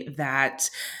 especially, that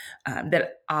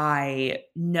I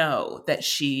know that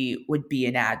she would be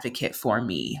an advocate for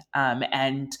me.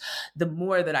 And the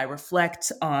more that I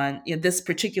reflect on this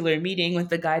particular meeting with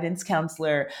the guidance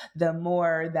counselor, the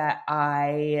more that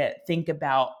I think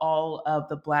about all of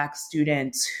the Black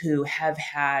students who have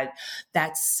had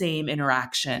that same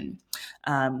interaction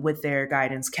with their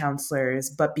guidance counselors,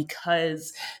 but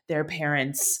because their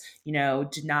parents,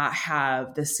 did not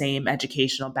have the same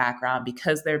educational background,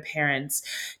 because their parents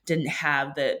didn't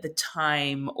have the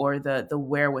time or the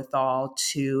wherewithal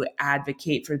to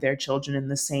advocate for their children in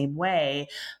the same way,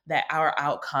 that our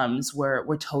outcomes were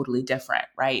totally different,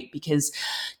 right? Because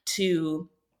to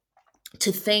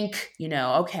think,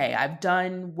 okay, I've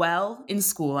done well in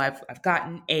school. I've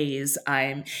gotten A's.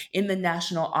 I'm in the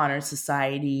National Honor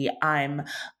Society. I'm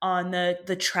on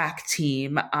the track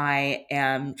team. I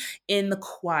am in the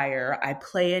choir. I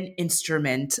play an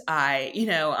instrument.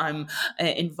 I'm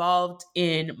involved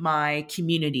in my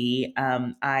community.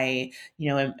 I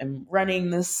am running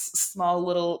this small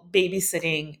little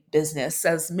babysitting business,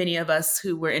 as many of us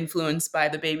who were influenced by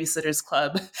the Babysitters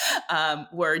Club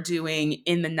were doing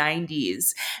in the 90s.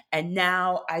 And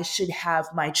now I should have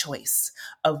my choice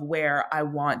of where I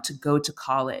want to go to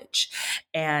college.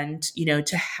 And,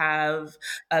 to have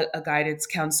a guidance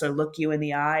counselor look you in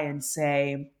the eye and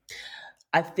say,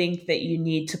 I think that you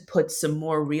need to put some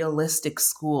more realistic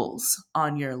schools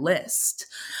on your list,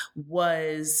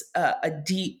 was a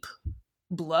deep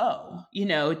blow,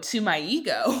 to my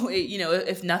ego,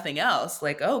 if nothing else.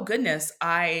 Like, oh goodness,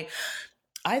 I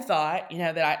thought,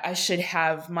 that I should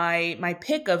have my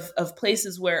pick of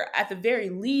places where at the very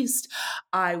least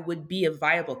I would be a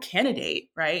viable candidate,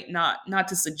 right? Not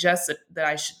to suggest that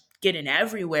I should get in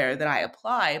everywhere that I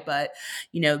apply, but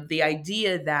the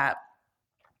idea that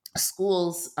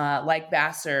schools like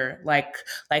Vassar,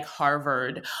 like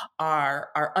Harvard,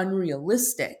 are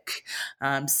unrealistic,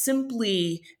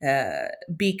 simply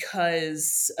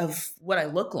because of what I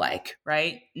look like,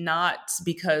 right? Not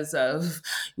because of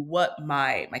what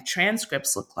my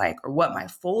transcripts look like or what my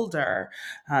folder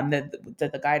that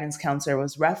the guidance counselor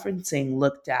was referencing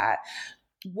looked at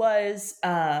was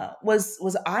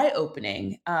eye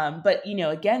opening. But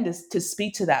again, to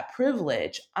speak to that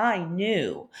privilege, I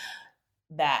knew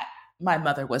that my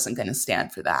mother wasn't going to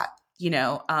stand for that.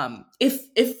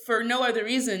 If for no other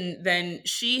reason than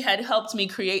she had helped me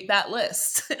create that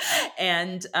list,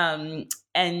 and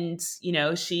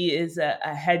she is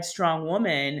a headstrong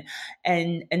woman,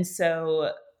 and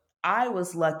so I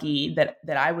was lucky that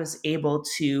I was able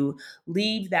to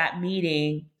leave that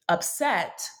meeting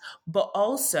upset, but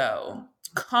also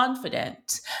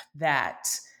confident that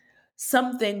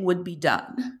something would be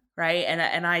done, right?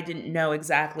 And I didn't know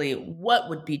exactly what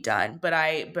would be done, but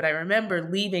I remember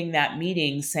leaving that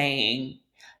meeting saying,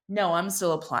 no, I'm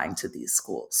still applying to these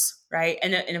schools, right?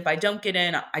 And if I don't get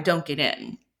in, I don't get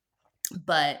in.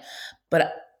 But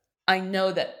I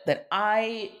know that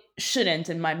I shouldn't,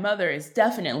 and my mother is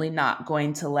definitely not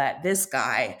going to let this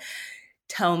guy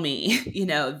tell me,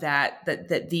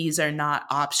 that these are not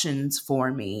options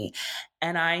for me.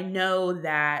 And I know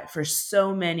that for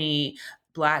so many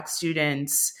Black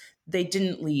students, they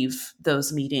didn't leave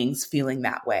those meetings feeling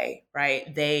that way,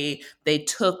 right? They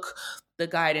took the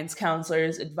guidance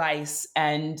counselor's advice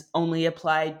and only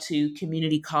applied to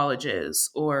community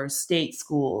colleges or state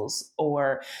schools,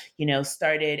 or,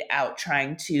 started out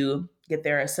trying to get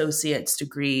their associate's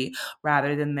degree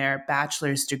rather than their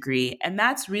bachelor's degree. And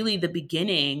that's really the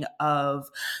beginning of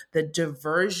the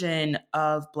diversion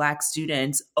of Black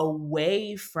students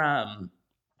away from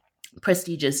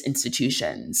prestigious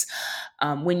institutions.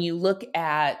 When you look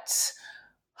at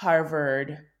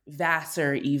Harvard,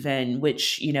 Vassar even,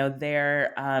 which,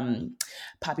 their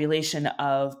population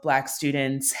of Black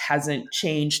students hasn't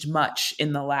changed much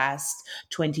in the last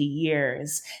 20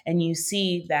 years. And you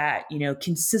see that,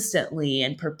 consistently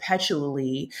and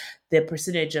perpetually, the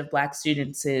percentage of Black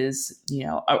students is,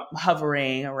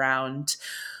 hovering around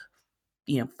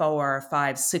 4,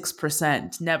 5,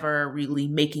 6%, never really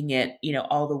making it,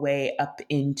 all the way up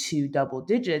into double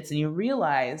digits. And you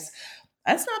realize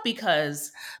that's not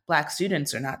because Black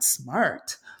students are not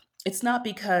smart. It's not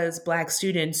because Black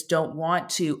students don't want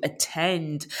to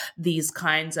attend these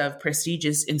kinds of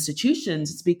prestigious institutions.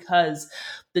 It's because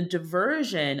the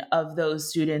diversion of those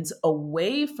students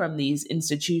away from these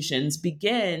institutions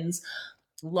begins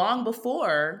long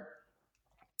before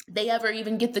they ever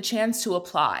even get the chance to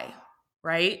apply.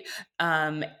 Right.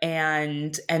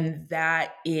 And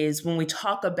that is when we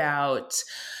talk about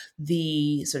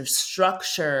the sort of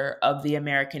structure of the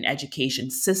American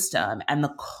education system and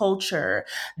the culture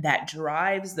that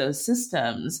drives those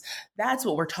systems, that's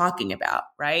what we're talking about,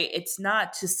 right? It's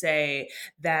not to say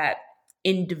that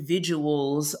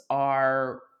individuals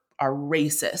are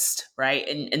racist, right?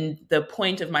 And the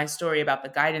point of my story about the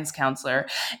guidance counselor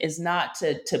is not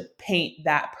to paint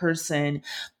that person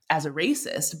as a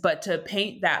racist, but to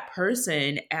paint that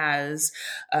person as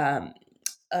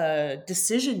a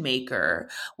decision maker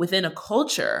within a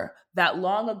culture that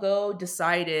long ago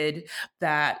decided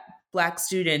that Black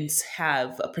students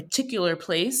have a particular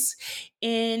place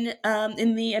in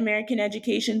the American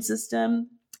education system,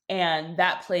 and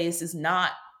that place is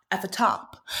not at the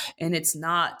top, and it's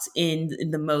not in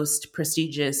the most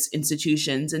prestigious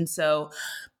institutions. And so,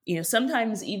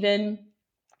 sometimes even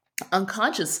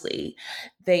unconsciously,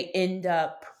 they end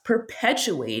up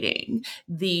perpetuating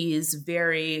these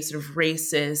very sort of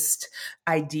racist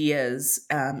ideas,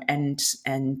 and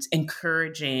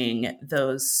encouraging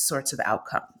those sorts of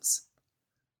outcomes.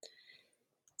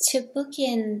 To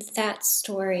bookend that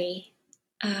story,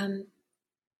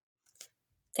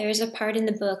 there's a part in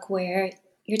the book where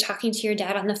you're talking to your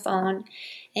dad on the phone,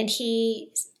 and he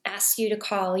asks you to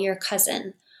call your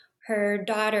cousin. Her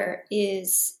daughter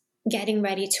is getting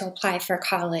ready to apply for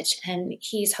college, and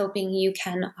he's hoping you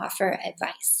can offer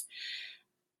advice.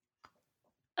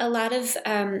 A lot of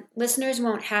listeners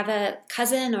won't have a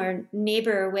cousin or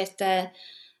neighbor with the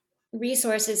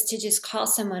resources to just call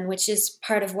someone, which is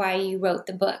part of why you wrote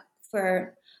the book,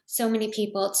 for so many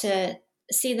people to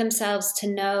see themselves, to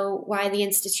know why the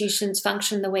institutions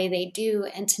function the way they do,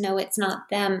 and to know it's not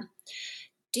them.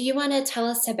 Do you want to tell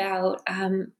us about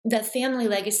the family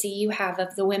legacy you have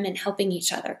of the women helping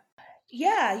each other?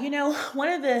 Yeah, one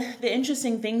of the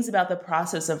interesting things about the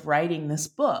process of writing this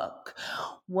book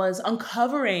was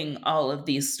uncovering all of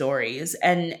these stories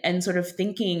and sort of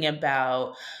thinking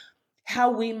about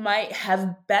how we might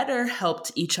have better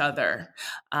helped each other,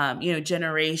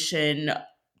 generation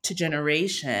to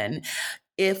generation,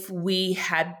 if we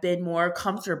had been more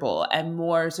comfortable and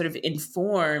more sort of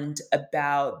informed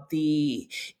about the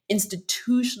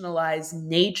institutionalized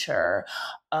nature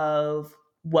of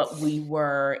what we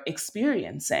were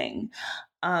experiencing.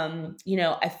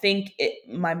 I think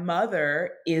my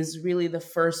mother is really the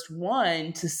first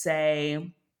one to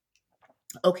say,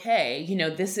 okay,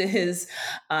 this is,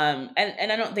 and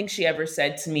I don't think she ever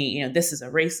said to me, this is a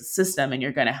racist system and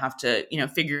you're going to have to,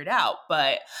 figure it out.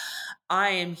 But I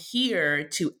am here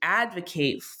to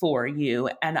advocate for you,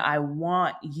 and I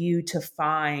want you to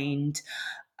find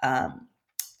um,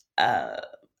 uh,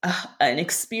 an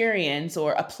experience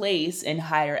or a place in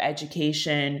higher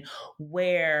education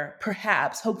where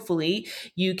perhaps, hopefully,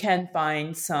 you can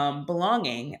find some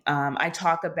belonging. I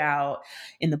talk about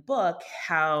in the book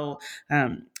how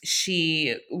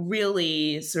she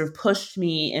really sort of pushed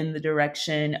me in the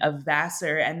direction of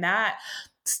Vassar, and that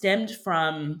stemmed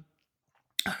from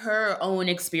her own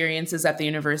experiences at the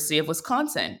University of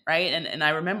Wisconsin, right? And I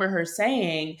remember her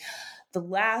saying, the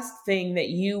last thing that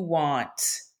you want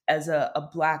as a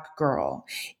Black girl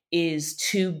is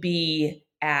to be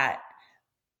at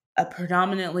a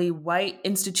predominantly white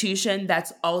institution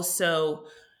that's also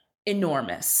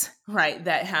enormous, right?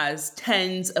 That has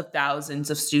tens of thousands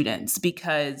of students,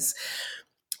 because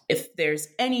if there's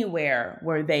anywhere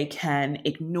where they can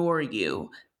ignore you,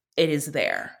 it is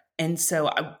there. And so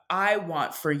I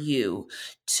want for you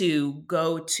to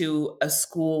go to a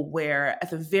school where,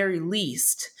 at the very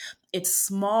least, it's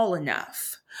small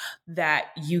enough that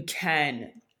you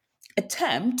can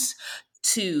attempt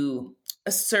to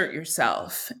assert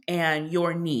yourself and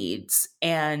your needs,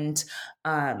 and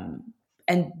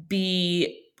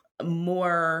be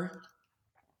more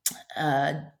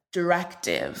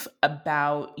directive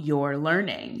about your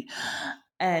learning.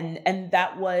 And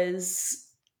that was,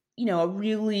 a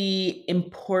really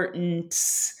important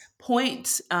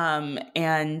point,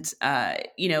 and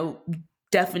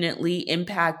definitely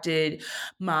impacted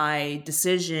my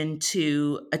decision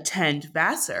to attend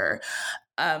Vassar.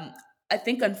 I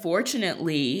think,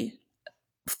 unfortunately,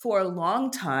 for a long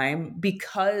time,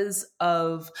 because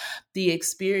of the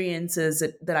experiences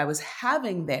that I was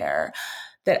having there,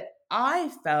 that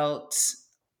I felt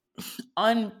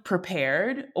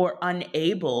unprepared or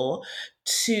unable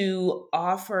to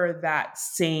offer that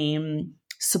same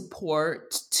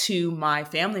support to my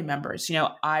family members.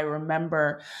 I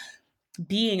remember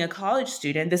being a college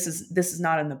student. This is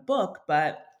not in the book,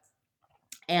 but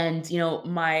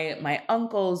my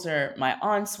uncles or my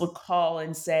aunts would call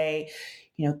and say,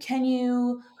 can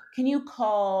you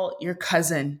call your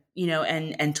cousin,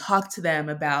 and talk to them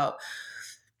about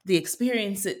the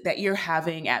experience that you're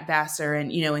having at Vassar,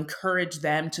 and, encourage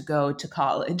them to go to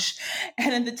college.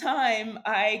 And at the time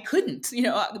I couldn't,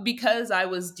 because I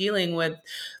was dealing with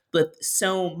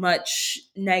so much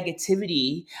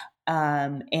negativity,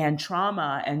 and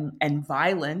trauma and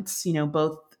violence,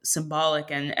 both symbolic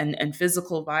and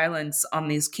physical violence on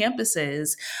these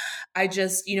campuses. I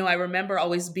just, I remember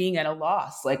always being at a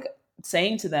loss, like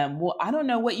saying to them, well, I don't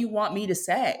know what you want me to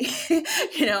say.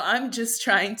 I'm just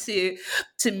trying to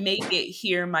make it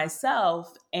here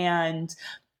myself. And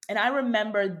I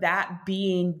remember that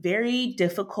being very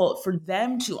difficult for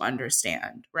them to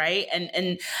understand, right?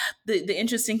 And the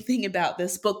interesting thing about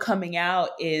this book coming out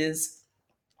is,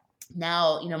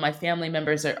 now, my family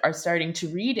members are starting to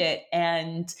read it,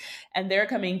 and they're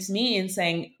coming to me and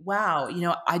saying, wow,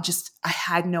 I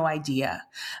had no idea.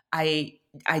 I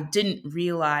didn't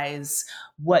realize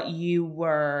what you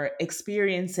were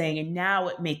experiencing, and now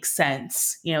it makes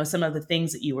sense. Some of the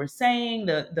things that you were saying,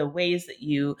 the ways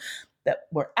that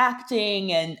were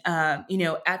acting, and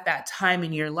at that time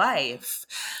in your life.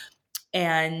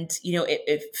 And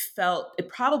it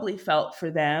probably felt for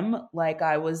them like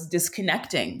I was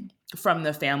disconnecting from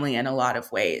the family in a lot of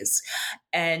ways,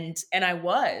 and I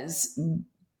was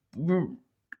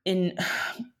in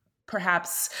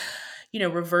perhaps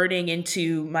reverting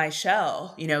into my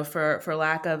shell, for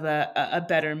lack of a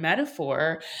better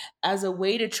metaphor, as a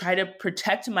way to try to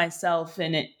protect myself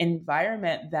in an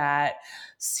environment that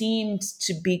seemed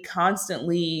to be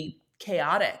constantly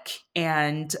chaotic,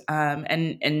 and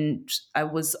I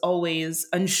was always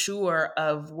unsure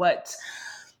of what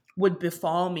would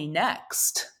befall me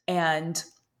next. And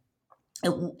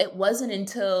it wasn't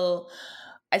until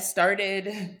I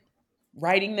started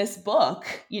writing this book,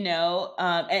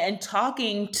 and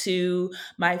talking to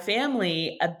my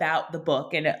family about the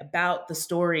book and about the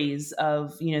stories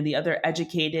of, the other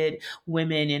educated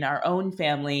women in our own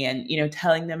family, and,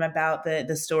 telling them about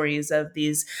the stories of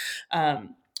these,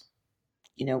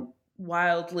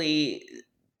 wildly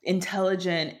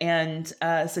intelligent and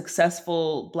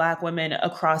successful Black women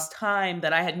across time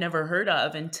that I had never heard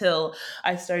of until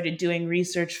I started doing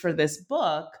research for this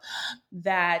book,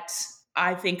 that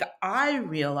I think I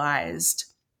realized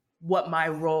what my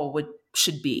role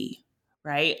should be.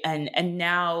 Right. And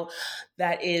now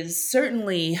that is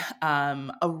certainly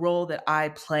a role that I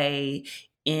play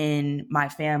in my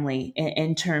family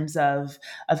in terms of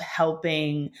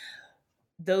helping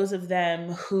those of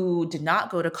them who did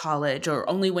not go to college, or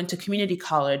only went to community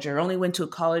college, or only went to a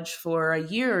college for a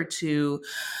year or two,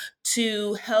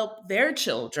 to help their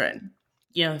children,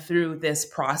 through this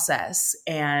process,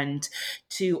 and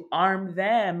to arm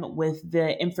them with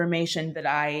the information that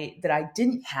I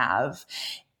didn't have,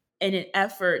 in an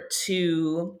effort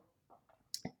to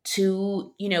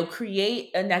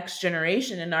create a next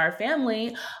generation in our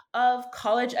family of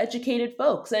college educated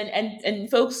folks, and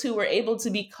folks who were able to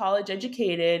be college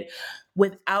educated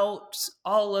without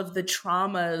all of the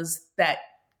traumas that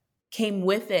came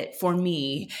with it for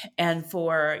me and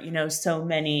for so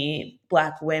many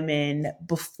Black women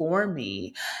before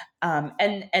me.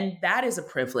 And that is a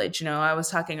privilege. I was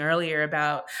talking earlier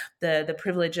about the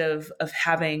privilege of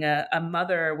having a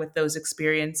mother with those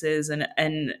experiences,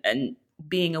 and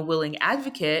being a willing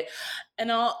advocate.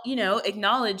 And I'll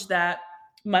acknowledge that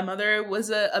my mother was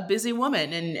a busy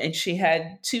woman, and she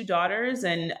had two daughters,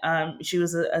 and she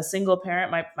was a single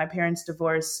parent. My parents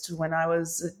divorced when I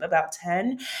was about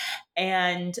 10.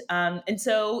 And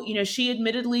so, she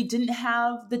admittedly didn't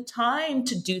have the time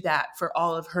to do that for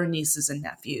all of her nieces and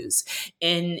nephews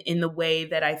in the way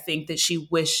that I think that she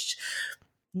wished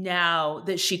now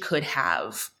that she could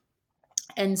have.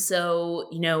 And so,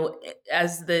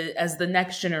 as the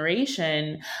next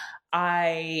generation,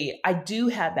 I do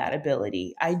have that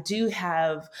ability. I do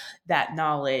have that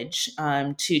knowledge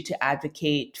to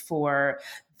advocate for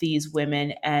these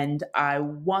women, and I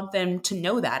want them to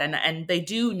know that, and they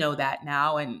do know that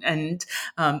now, and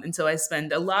so I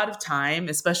spend a lot of time,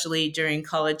 especially during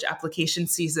college application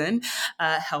season,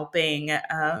 helping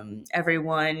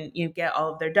everyone get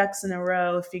all of their ducks in a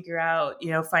row, figure out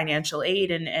financial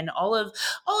aid, and all of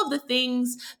the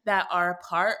things that are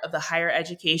part of the higher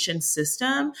education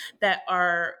system that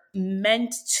are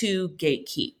meant to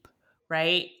gatekeep.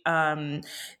 Right?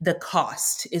 The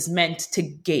cost is meant to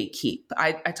gatekeep.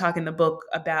 I talk in the book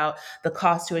about the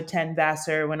cost to attend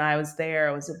Vassar. When I was there,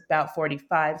 it was about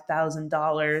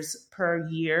 $45,000 per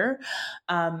year.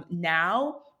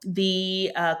 Now,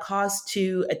 the cost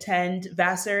to attend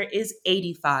Vassar is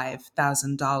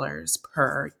 $85,000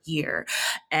 per year.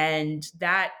 And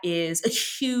that is a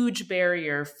huge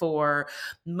barrier for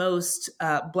most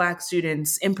Black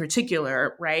students in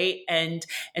particular, right? And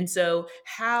so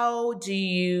how do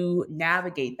you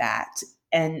navigate that?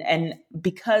 And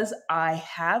because I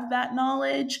have that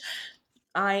knowledge,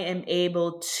 I am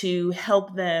able to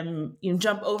help them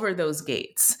jump over those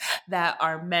gates that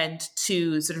are meant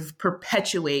to sort of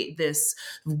perpetuate this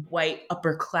white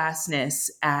upperclassness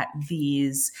at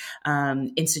these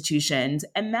institutions.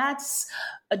 And that's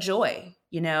a joy,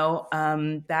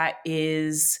 that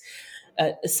is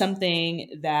something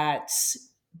that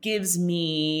gives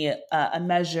me a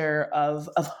measure of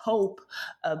hope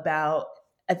about,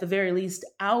 at the very least,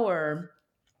 our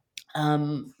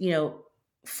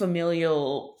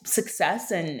familial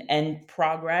success and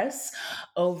progress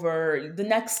over the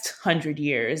next 100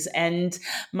 years. And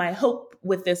my hope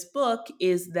with this book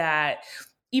is that,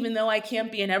 even though I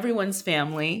can't be in everyone's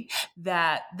family,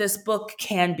 that this book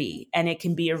can be, and it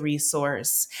can be a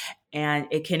resource, and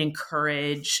it can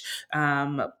encourage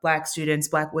Black students,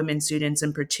 Black women students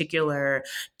in particular,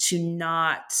 to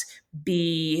not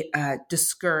be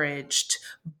discouraged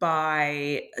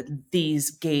by these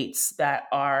gates that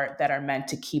are meant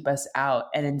to keep us out,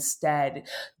 and instead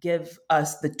give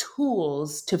us the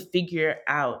tools to figure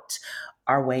out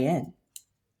our way in.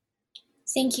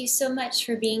 Thank you so much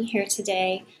for being here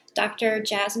today, Dr.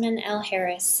 Jasmine L.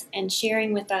 Harris, and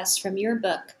sharing with us from your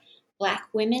book, Black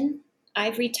Women,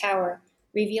 Ivory Tower,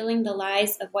 Revealing the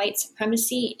Lies of White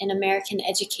Supremacy in American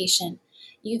Education.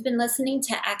 You've been listening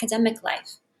to Academic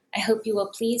Life. I hope you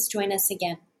will please join us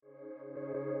again.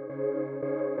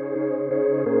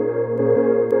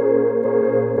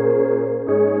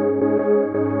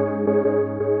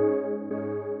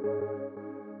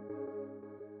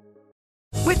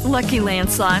 Lucky Land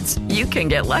Slots, you can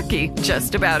get lucky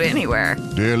just about anywhere.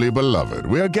 Dearly beloved,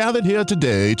 we are gathered here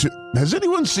today to... Has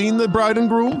anyone seen the bride and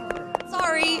groom?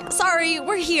 Sorry,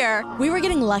 we're here. We were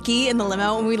getting lucky in the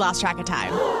limo and we lost track of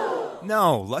time.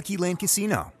 No, Lucky Land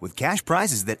Casino, with cash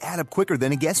prizes that add up quicker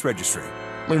than a guest registry.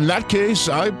 In that case,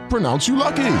 I pronounce you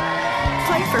lucky.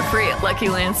 Play for free at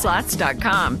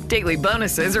LuckyLandSlots.com. Daily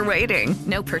bonuses are waiting.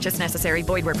 No purchase necessary.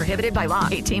 Void where prohibited by law.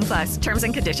 18+. Terms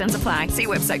and conditions apply. See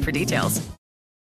website for details.